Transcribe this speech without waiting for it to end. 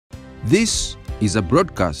This is a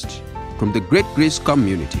broadcast from the Great Grace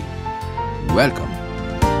Community. Welcome.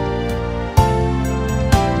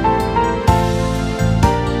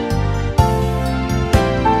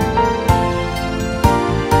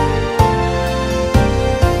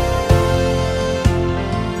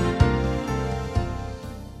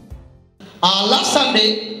 Last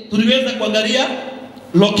Sunday, tuliweza kuangalia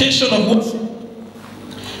location of worship.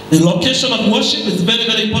 The location of worship is very,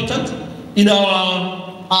 very important in our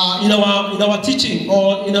teaching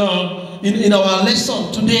or in our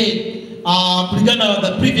lesson today. Kulingana na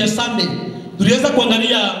the previous Sunday, tuliweza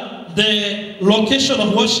kuangalia the location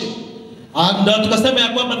of worship, and tukasema ya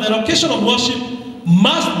kwamba the location of worship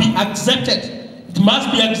must be accepted. It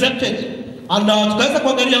must be accepted, and tukaweza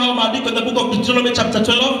kuangalia hao maandiko in the book of Deuteronomy chapter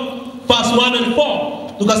 12. Verse 1 and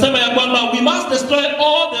 4. Tukasema ya kwamba we must destroy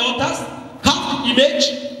all the altars, carved image,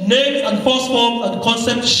 names and false forms and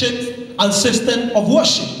concept, shapes and system of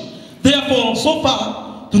worship. Therefore, so far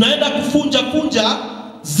tunaenda kufunja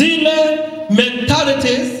zile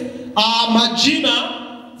mentalities, majina,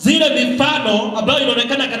 zile mifano ambayo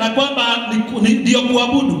inaonekana kana kwamba ndio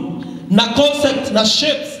kuabudu, na concept na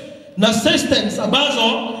shapes na systems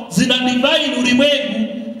ambazo zina divine ulimwengu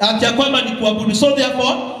ati ya kwamba ni kuabudu. So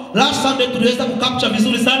therefore, last Sunday tuliweza kucapture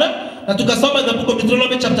vizuri sana na tukasoma the book of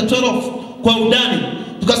Deuteronomy chapter 12 kwa undani.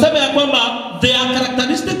 Tukasema ya kwamba they are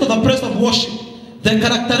characteristic of the place of worship. The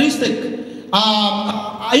characteristic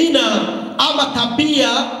aina ama tabia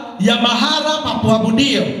ya mahala pa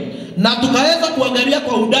kuabudia, na tukaweza kuangalia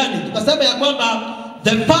kwa undani. Tukasema ya kwamba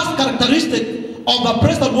the first characteristic of the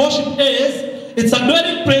place of worship is it's a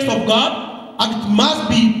dwelling place of God, and it must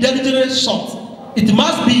be diligently sought. It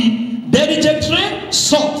must be diligently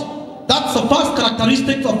sought. That's the first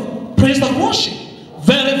characteristic of praise and worship.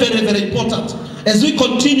 Very, very, very important. As we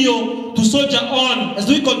continue to soldier on, as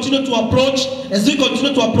we continue to approach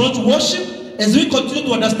worship, as we continue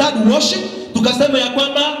to understand worship, tukasema ya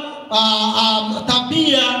kwamba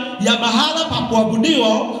tabia ya mahala pa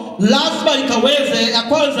kuabudiwa lazima ikaweze ya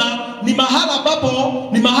kwanza ni mahala ambapo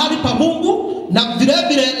ni mahali pa Mungu, na vile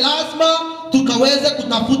vile lazima tukaweze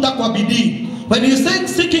kutafuta kwa bidii. When you say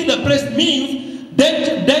seeking the praise means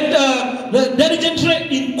diligently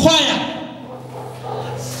inquire,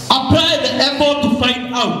 apply the effort to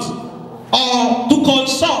find out, or to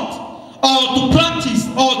consult, or to practice,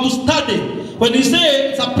 or to study. When you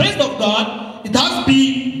say it's a praise of God, it has to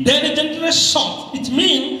be diligently sought. It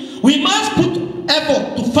means we must put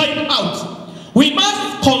effort to find out. We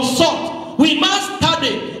must consult. We must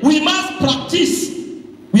study. We must practice.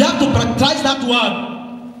 We have to practice that word.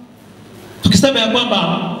 Tukisema ya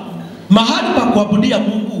kwamba mahali pa kuabudia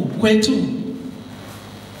Mungu kwetu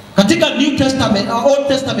katika New Testament or Old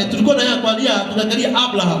Testament tulikuwa tunaangalia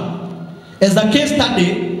Abraham as a case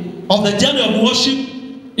study of the journey of worship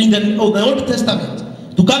in the Old Testament.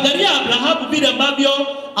 Tukaangalia Abraham vile ambavyo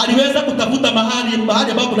aliweza kutafuta mahali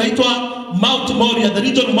ambapo kunaitwa Mount Moriah, the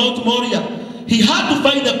region of Mount Moriah. He had to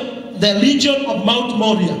find the region of Mount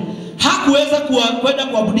Moriah. Hakuweza kwenda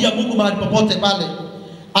kuabudia Mungu mahali popote pale.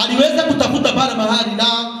 Aliweza kutafuta pale mahali, na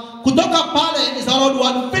kutoka pale is around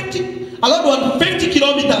 150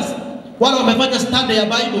 kilometers. Wale wamefanya study ya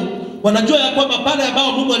Bible wanajua ya kwamba pale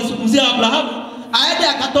ambao Mungu alizungumzia Abraham aende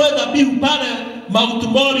akatoe dhabihu pale Mount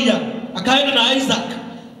Moriah, akaenda na Isaac.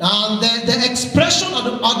 And the expression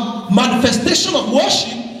and manifestation of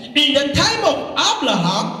worship in the time of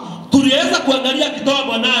Abraham, tuliweza kuangalia kitoa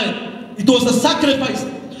mwanae. It was a sacrifice,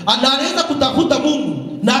 and aliweza kutafuta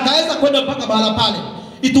Mungu na akaweza kwenda mpaka mahali pale.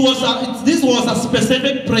 This was a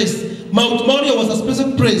specific praise. Mount Moriah was a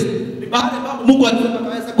specific praise. Mungu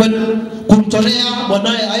akaweza kwenda kumtolea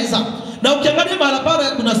mwanae Isaac. Na ukiangalia mahali pale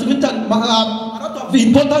kuna significant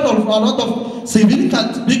a lot of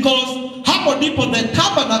significance, because hapo ndipo the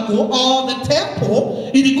tabernacle or the temple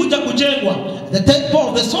ilikuja kujengwa, the temple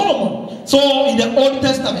of the Solomon, so in the Old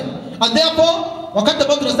Testament. And therefore wakati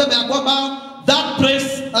ambao tunasema ya kwamba that place,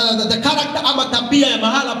 the character ama tabia ya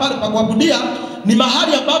mahala pale pa kuabudia ni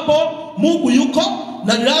mahali ambapo Mungu yuko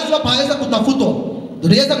na ni lazima paweza kutafutwa.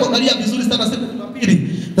 Tuliweza kuangalia vizuri sana siku ya pili.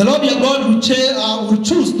 The Lord your God will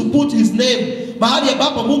choose to put his name, mahali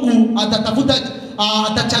ambapo Mungu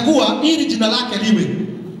atachagua ili jina lake liwe.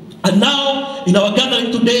 And now in our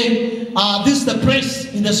gathering today, this is the praise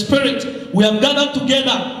in the spirit. We have gathered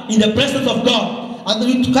together in the presence of God.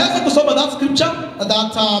 And tukaweza kusoma that scripture,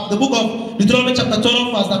 that the book of Deuteronomy chapter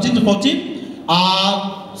 12 verse 13 to 14.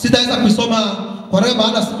 Sitaweza kusoma kwa leo,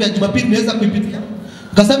 baada siku ya Jumapili niweza kuipitia.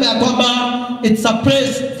 Tukasema ya kwamba it's a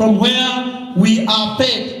praise from where we are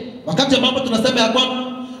fed. Wakati ambapo tunasema ya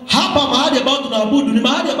kwamba hapa mahali ambapo tunaabudu ni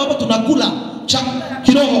mahali ambapo tunakula chakula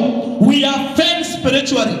kiroho. We are fed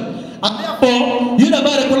spiritually. And therefore, yule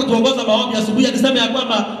ambaye alikuwa tuongoza maombi asubuhi alisema ya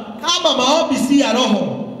kwamba kama maombi si ya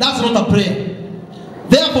roho, that's not a prayer.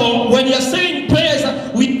 Therefore, when you are saying prayers,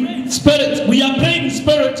 we pray in spirit, we are praying in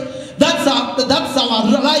spirit, that's our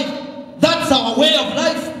life, that's our way of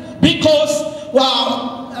life. Because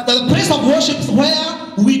the place of worship is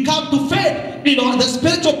where we come to faith, the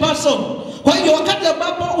spiritual person. Kwa hiyo wakati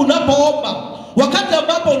ambapo unapoomba, wakati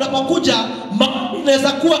ambapo unapokuja, maombi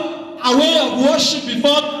inaweza kuwa a way of worship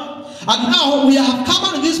before. And now we have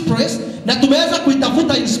come in this place na tumeweza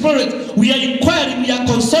kuitafuta in spirit. We are inquiring, we are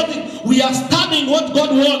consulting, we are studying what God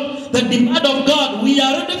wants, the demand of God. We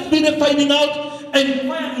are really finding out and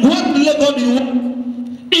what really God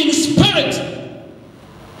wants in spirit.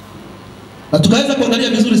 Na tukaweza kuangalia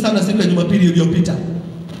vizuri sana siku ya Jumapili iliyopita.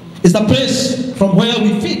 It's a place from where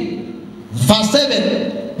we feed. Verse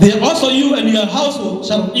 7, there also you and your household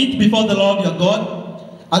shall eat before the Lord your God,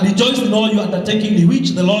 and rejoice in all your undertaking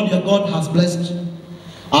which the Lord your God has blessed.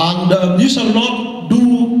 And you shall not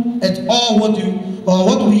do at all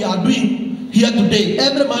what we are doing here today.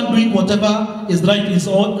 Every man doing whatever is right in his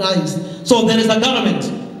own eyes. So there is a government.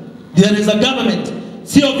 There is a government.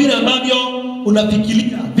 Sio vile ambavyo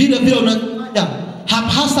unafikiria, vile unafanya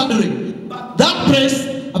haphazardly. That place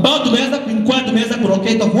about tumeweza kuinquire, tumeweza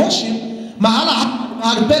kurocate of worship,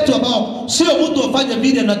 mahali petu ambao sio mtu afanye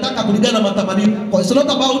vile anataka kulingana na matamanio. It's not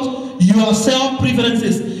about your self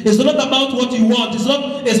preferences. It's not about what you want.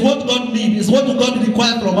 It's what God needs. It's what God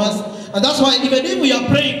requires from us. And that's why even if we are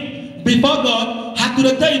praying before God,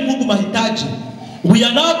 hatuletei Mungu mahitaji. We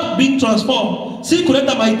are not being transformed. Si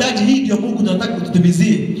kuleta mahitaji hii ndio Mungu tunataka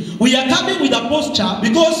kututimizie. We are coming with a posture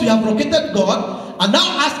because we have located God and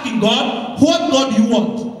now asking God, what God you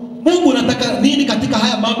want? Mungu unataka nini katika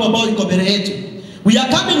haya mambo ambayo iko mbele yetu? We are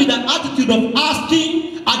coming with an attitude of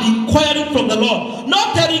asking and inquiring from the Lord.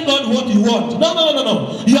 Not telling God what you want.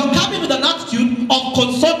 No. You are coming with an attitude of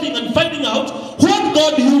consulting and finding out what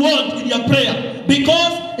God you want in your prayer.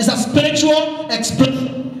 Because it's a spiritual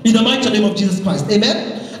expression in the mighty name of Jesus Christ. Amen?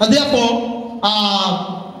 And therefore,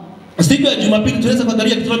 siku ya Jumapili tunaweza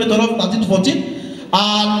kuangalia Deuteronomy 13-14.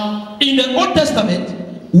 In the Old Testament,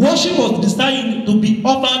 worship was designed to be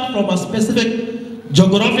offered from a specific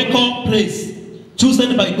geographical place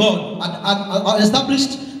chosen by God and an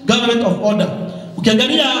established government of order.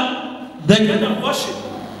 Ukiangalia the kind of worship,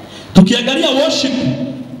 tukiangalia worship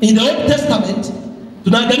in the Old Testament,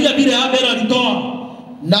 tunaangalia vile Abel alitoa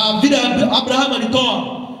na vile Abraham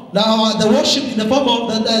alitoa. Now the worship in the form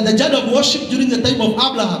of the journey of worship during the time of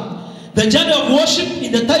Abraham, the journey of worship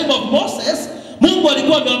in the time of Moses, Mungu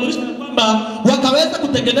alikuwa ameamrisha kwamba wakaweza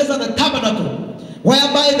kutengeneza the tabernacle,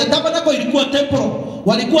 whereby the tabernacle ilikuwa temple.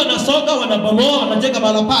 Walikuwa na soga, wanabomoa, wanajenga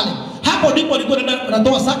mahali pale. Hapo ndipo walikuwa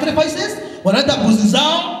wanatoa sacrifices, wanaleta mbuzi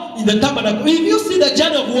zao in the tabernacle. If you see the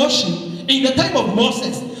journey of worship in the time of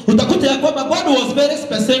Moses, utakuta ya kwamba God was very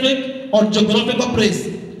specific on geographical place.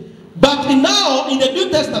 But now in the New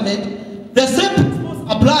Testament, the same principles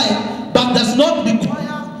apply, but does not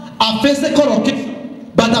require a physical location,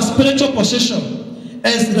 but a spiritual possession,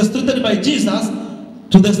 as illustrated by Jesus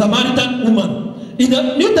to the Samaritan woman. In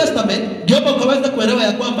the New Testament, Gioba ukaweza kuelewa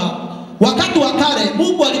ya kwamba wakati wa kale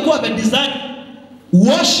Mungu alikuwa amedesign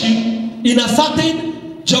worship in a certain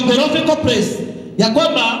geographical place, ya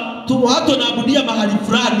kwamba watu wanaabudia mahali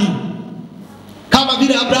fulani, kama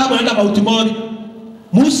vile Abraham anaenda Mount Mori,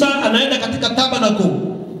 Musa anaenda katika tabernacle,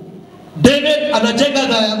 David anajenga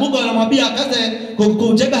Mungu anamwambia akaze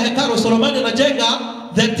kujenga hekalu, Solomon anajenga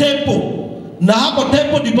the temple, na hapo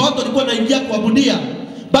temple ndipo watu walikuwa wanaingia kuabudia.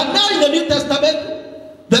 But now in the New Testament,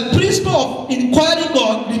 the principle of inquiring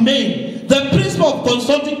God remain. The principle of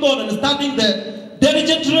consulting God and studying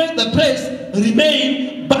diligently the place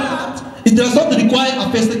remain, but it does not require a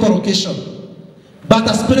physical location, but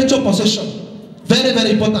a spiritual possession. Very,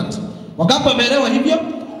 very important. Wakati wameelewa hivyo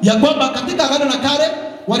ya kwamba katika Agano la Kale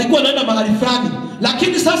walikuwa wanaenda mahali fulani,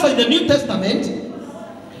 lakini sasa in the New Testament,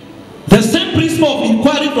 the same principle of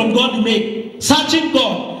inquiring from God remain, searching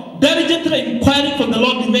God, diligently inquiring from the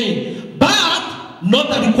Lord remain, but not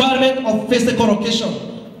a requirement of physical location,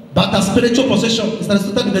 but a spiritual possession. It's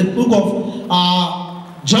stated in the book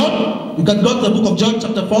of John. You can go to the book of John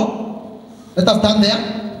chapter 4. Let us stand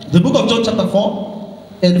there. The book of John chapter 4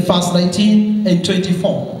 and verse 19 and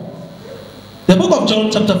 24. The book of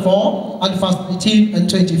John chapter 4 and verse 19 and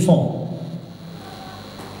 24.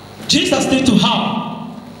 Jesus said to her,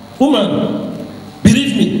 "Woman,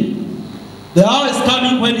 believe me, the hour is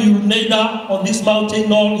coming when you will neither on this mountain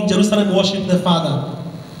nor in Jerusalem worship the Father."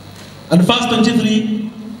 And verse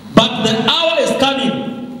 23, "But the hour is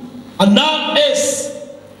coming, and now is,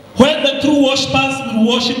 when the true worshippers will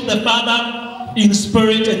worship the Father in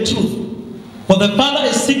spirit and truth. For the Father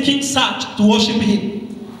is seeking such to worship him.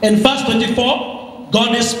 In verse 24,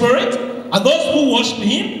 God is spirit, and those who worship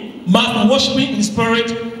him must worship him in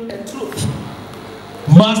spirit and truth.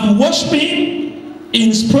 Must worship him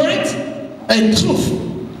in spirit and truth.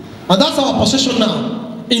 And that's our position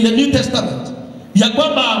now in the New Testament. Ya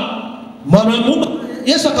kwamba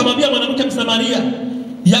Yesu akamwambia mwanamke Msamaria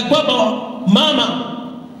ya kwamba mama,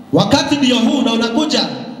 wakati ndio huu na unakuja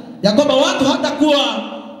ya kwamba watu hata kuwa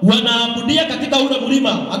wanaabudia katika ule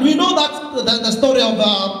mlima. And we know that the story of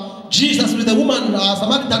Jesus with the woman,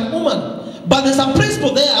 Samaritan woman. But there's a principle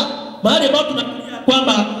there mahali ambapo tunakuja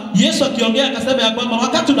kwamba Yesu akiongea akasema ya kwamba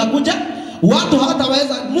wakati unakuja watu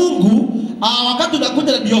hataweza Mungu, wakati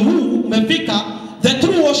unakuja ndio huu umefika, the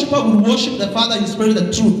true worshipper will worship the Father in spirit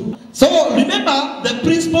and truth. So remember the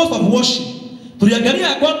principles of worship. Tuliangalia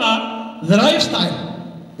ya kwamba the lifestyle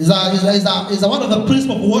is one of the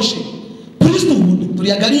principles of worship. Priesthood,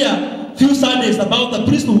 tuliangalia few Sundays about the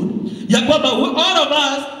priesthood. Ya kwamba all of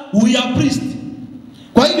us we are priests.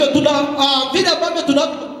 Kwa hivyo tuna vile ambavyo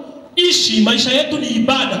tunaishi maisha yetu ni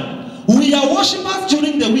ibada. We are worshipers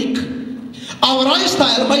during the week. Our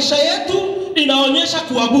lifestyle, maisha yetu inaonyesha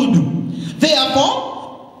kuabudu. Therefore,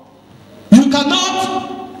 you cannot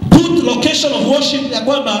put location of worship ya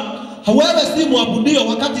kwamba wewe si muabudio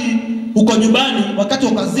wakati uko nyumbani, wakati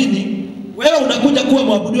uko kazini, wewe unakuja kuwa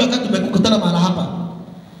muabudio wakati umekutana mahali hapa.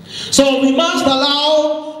 So we must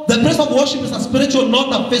allow the place of worship is a spiritual, not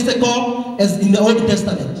a physical as in the Old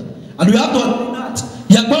Testament. And we have to admit that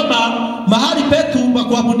ya kwamba mahali petu pa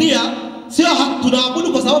kuabudia sio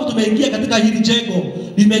tunaabudu kwa sababu tumeingia katika hili jengo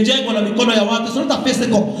limejengwa na mikono ya watu. It's not a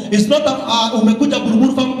physical. It's not a umekuja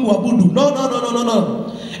buruburu famu kuabudu. No.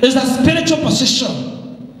 It's a spiritual position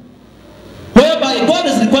whereby God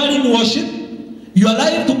is requiring worship. Your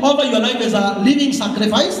life to offer your life as a living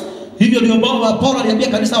sacrifice. Hivyo ndio Paulo aliambia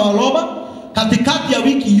kanisa wa Roma katikati ya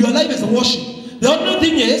wiki, your life is worship. The only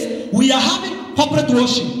thing is we are having corporate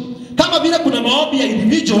worship. Kama vile kuna maombi ya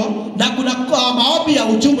individual na kuna maombi ya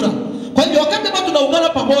ujumla. Kwa hivyo wakati ambao tunaungana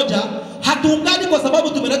pamoja, hatuungani kwa sababu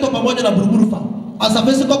tumeletwa pamoja na buruburu farm as a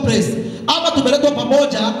physical place, ama tumeletwa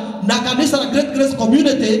pamoja na kanisa la Great Grace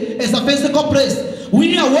Community as a physical place.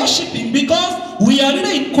 We are worshiping because we are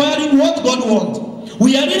really inquiring what God wants.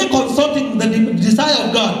 We are really consulting the desire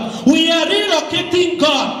of God. We are really locating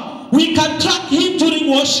God. We can track him during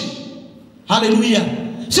worship. Hallelujah.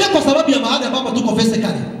 Sio kwa sababu ya mahali ambapo tuko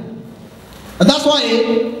physically. And that's why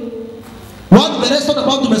one the lesson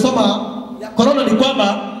about tumesoma ya corona ni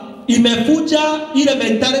kwamba imefuja ile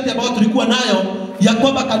mentality ambayo tulikuwa nayo ya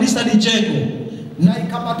kwamba kanisa ni jengo. Na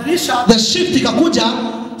ikabadilisha the shift ikakuja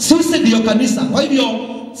sisi ndio kanisa. Kwa hivyo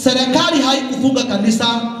serikali haikufunga kanisa,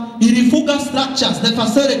 ilifunga structures, the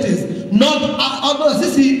facilities. Not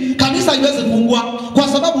sisi kanisa haiwezi fungwa kwa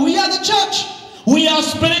sababu we are the church. We are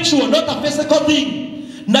spiritual, not a physical thing.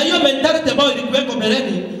 Na hiyo mentality ambayo ilikuweko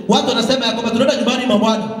mbeleni, watu wanasema ya kwamba tunaenda nyumbani mwa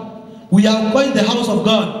Bwana. We are going the house of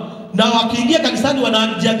God. Na wakiingia kanisani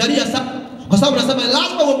wanajiangalia sana kwa sababu nasema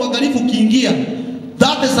lazima uwe mwangalifu ukiingia.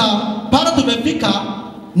 That is para tumefika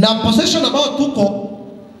na position ambayo tuko,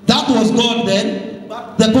 that was God then.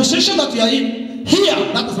 The position that we are in here,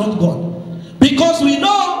 that is not God. Because we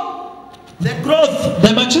know the growth,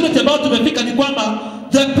 the maturity ambayo tumefika ni kwamba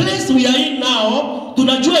the place we are in now,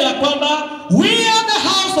 tunajua ya kwamba we are the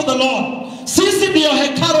house of the Lord. Sisi ndio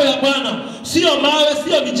hekalo ya Bwana. Sio mawe,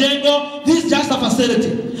 sio mijengo. This is just a facility.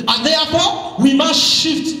 And therefore, we must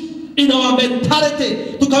shift in our mentality.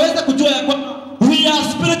 Tukaweza kujua ya kwamba we are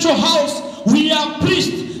spiritual house. We are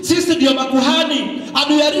priest. Sisi ndio makuhani. And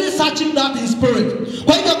we are really searching that in spirit.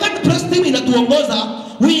 Kwa hivyo wakati press team inatuongoza,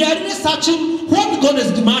 we are really searching what God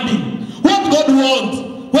is demanding. What God wants.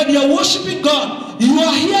 When you are worshiping God, you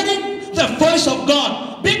are hearing the voice of God.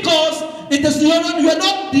 Because it is you are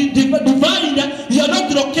not divine, you are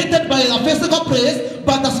not located by a physical place,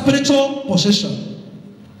 but a spiritual position.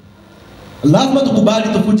 Lazima tukubali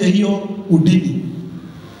tufuje hiyo udini.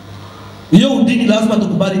 Hiyo udini lazima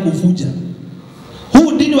tukubali kufuja. Huu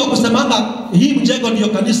udini wa kusemanga hii mjengo ndio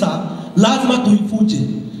kanisa, lazima tuifuje.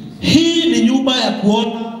 Hii ni nyumba ya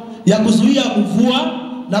kuona, ya kuzuia mvua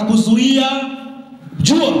na kuzuia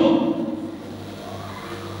jua.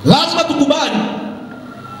 Lazima tukubali.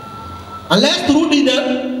 Unless turudi in the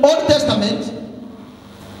Old Testament,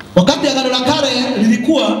 wakati agano la kale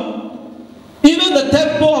lilikuwa, even the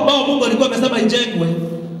temple ambao Mungu alikuwa amesema ijengwe,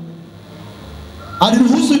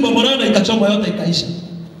 aliruhusu ibomolewe na ikachomwa yote ikaisha.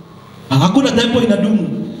 Hakuna temple inadumu.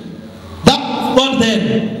 That was God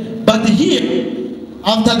then. But here,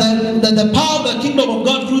 after the power of the kingdom of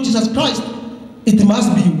God through Jesus Christ, it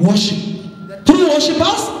must be worship. True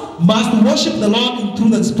worshippers must worship the Lord in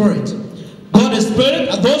truth and spirit. God is spirit,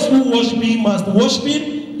 and those who worship Him must worship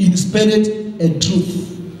Him in spirit and truth.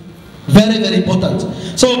 Very, very important.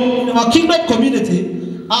 So in our kingdom community,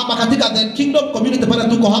 the kingdom community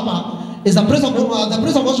is the place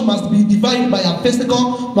of worship must be defined by a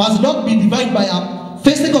physical, must not be defined by a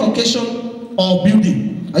physical location or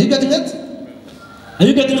building. Are you getting that? Are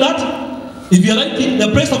you getting that? If you're like the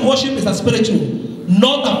place of worship is a spiritual,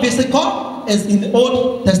 not a physical, as in the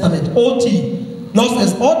Old Testament. OT, not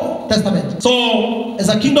as Old Testament. So as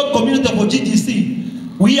a kingdom community for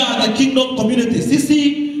GTC, we are the kingdom community.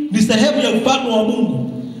 CC is the heavenly ufalme wa Mungu.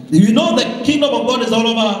 You know the kingdom of God is all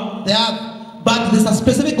over the earth, but there's a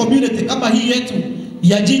specific community kama hii yetu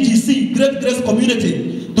ya GTC, Great Grace Community.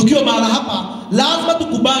 Tukiwa mahala hapa, lazima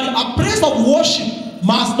tukubali a place of worship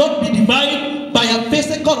must not be divided by a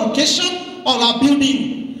physical location or a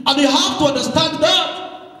building. And you have to understand that.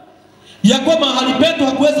 Ya kwa mahali petu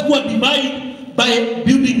hakuwezi kuwa divided by a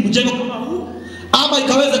building, mjengo kama huu, ama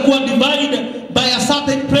ikaweza kuwa divided by a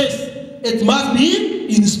certain place. It must be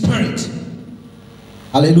in spirit.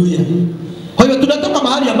 Hallelujah. Kwa hiyo tunatoka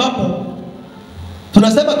mahali ambapo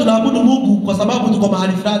tunasema tunaabudu Mungu kwa sababu tuko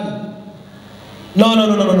mahali fulani. No.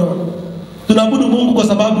 Tunaabudu Mungu kwa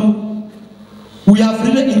sababu we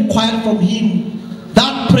have really inquired from Him.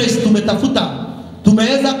 That place tumetafuta.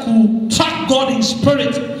 Tumeweza ku track God in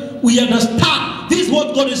spirit. We understand this is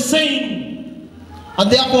what God is saying.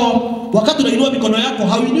 And therefore, wakati unainua mikono yako,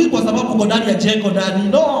 hauinui kwa sababu uko ndani ya jengo ndani.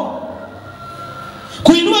 No.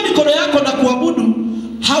 Kuinua mikono yako na kuabudu,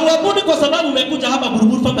 hauabudu kwa sababu umekuja hapa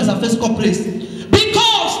Buruburu Farm as a physical place.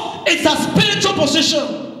 Because it's a spiritual position.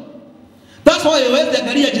 That's why you have to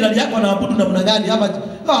angalia jirani yako anaabudu namna gani hapa.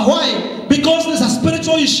 Why? Because it's a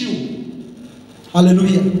spiritual issue.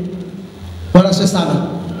 Hallelujah. Bwana asifiwe sana.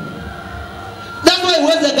 That's why you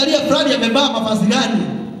have to angalia fulani amevaa mavazi gani.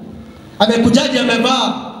 Amekujaje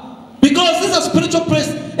amevaa. Because this is a spiritual place.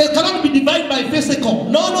 It cannot be divided by physical.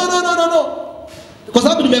 No. Kwa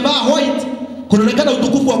sababu nimevaa white, kunaonekana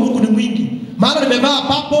utukufu wa Mungu ni mwingi. Maana nimevaa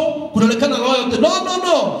purple, kunaonekana loyalty. No.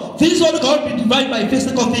 This one cannot be divided by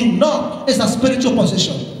physical thing. No, it's a spiritual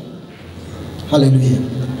position. Hallelujah.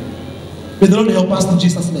 May the Lord help us in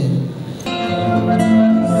Jesus' name.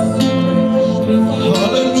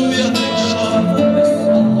 Hallelujah.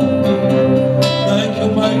 Thank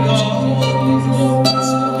you, my God.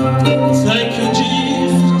 Thank you,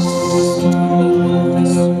 Jesus.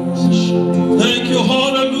 Thank you,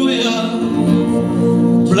 hallelujah.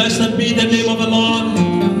 Blessed be the name of the Lord.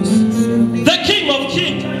 The King of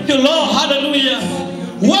Kings. Thank you, Lord, hallelujah.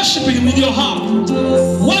 Worship Him with your heart.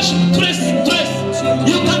 Worship, trace.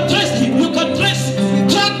 You can trace Him. You can trace.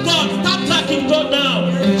 Track God. Start tracking God now.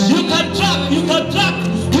 You can track.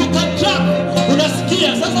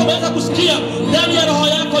 Unasikia. Sasa unaweza kusikia ndani ya roho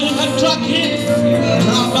yako. You can track Him.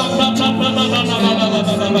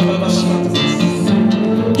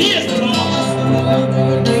 He is Lord.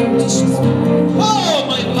 Oh,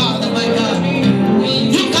 my Father, my God.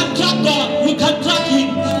 You can track God. You can track Him.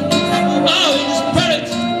 Oh, in spirit.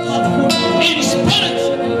 In spirit.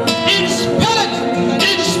 In spirit.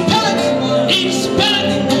 In spirit. In spirit.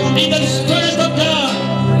 In the Spirit of God.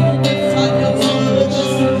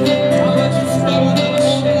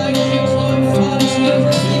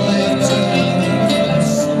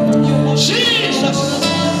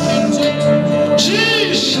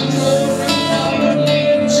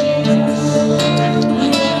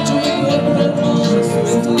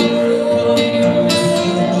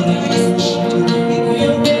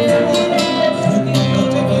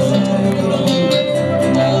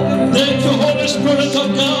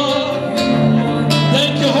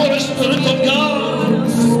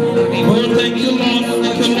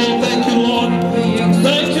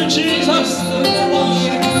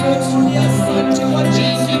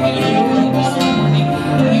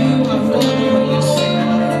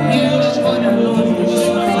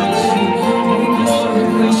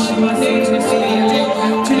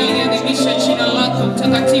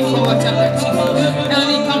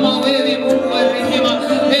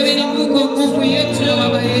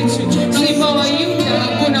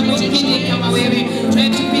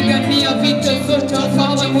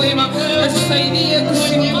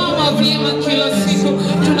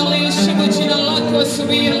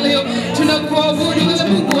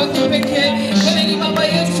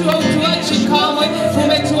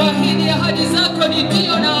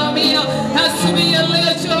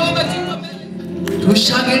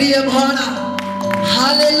 Tushangilie Bwana.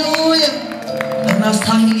 Hallelujah.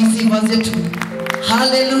 Anastahili sifa zetu.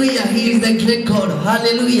 Hallelujah. He is the great God.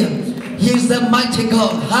 Hallelujah. He is the mighty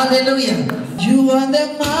God. Hallelujah. You are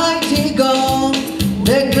the mighty God.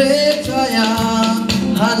 the great I am.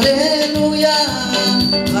 Hallelujah,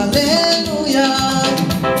 hallelujah.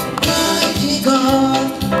 Mighty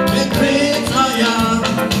God, the great I am.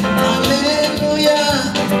 Hallelujah.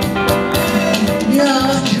 Yeah,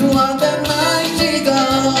 you are the mighty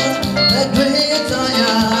God, the great I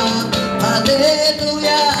am.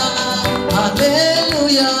 Hallelujah,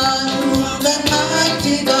 hallelujah. You are the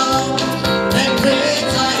mighty God, the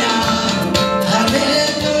great I am.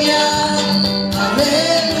 Hallelujah,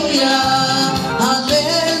 hallelujah,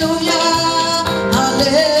 hallelujah,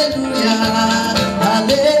 hallelujah,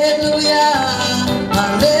 hallelujah,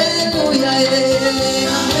 hallelujah, yeah.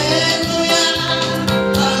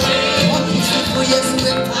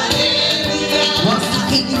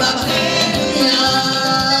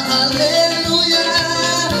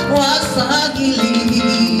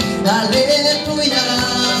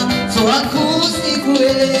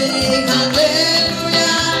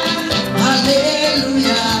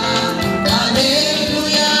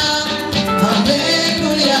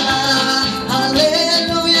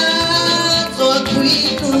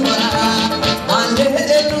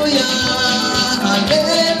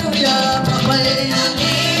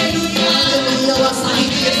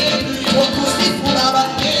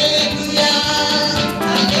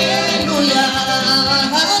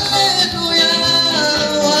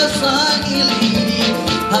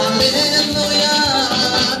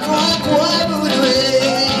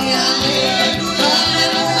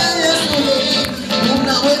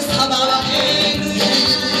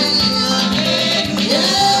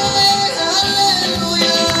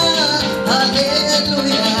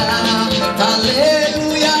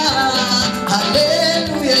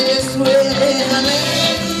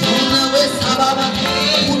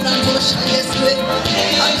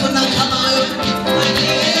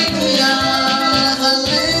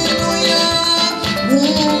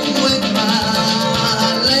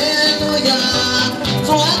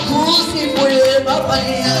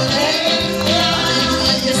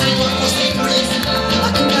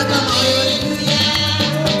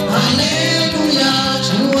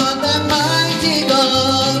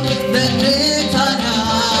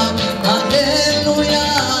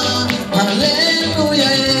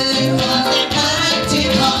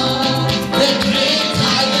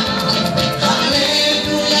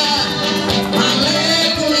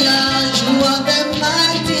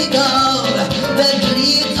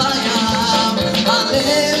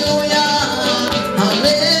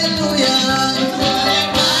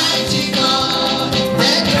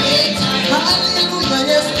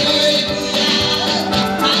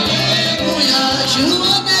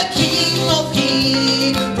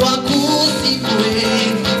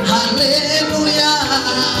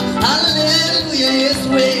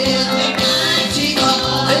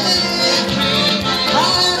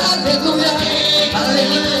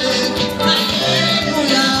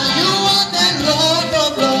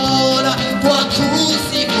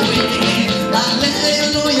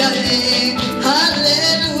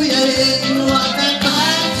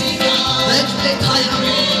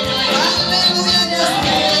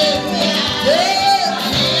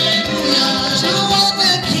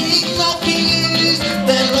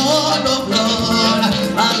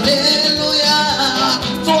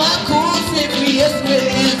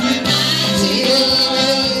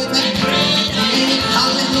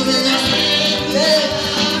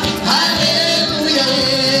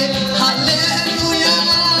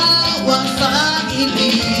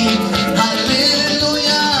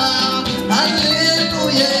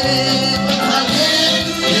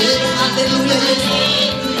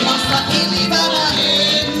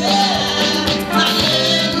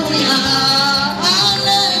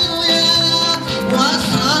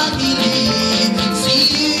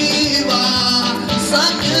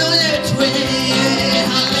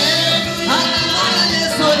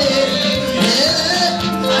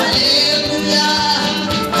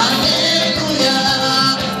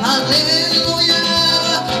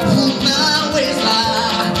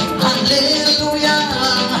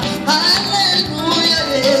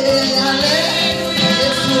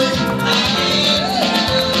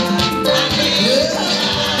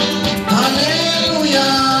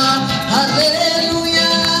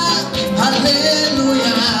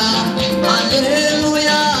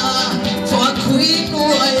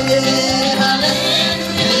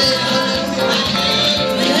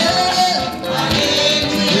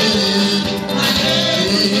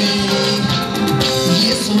 Hallelujah.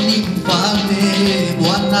 Yesu ni mfalme,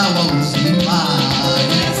 Bwana wa uzima.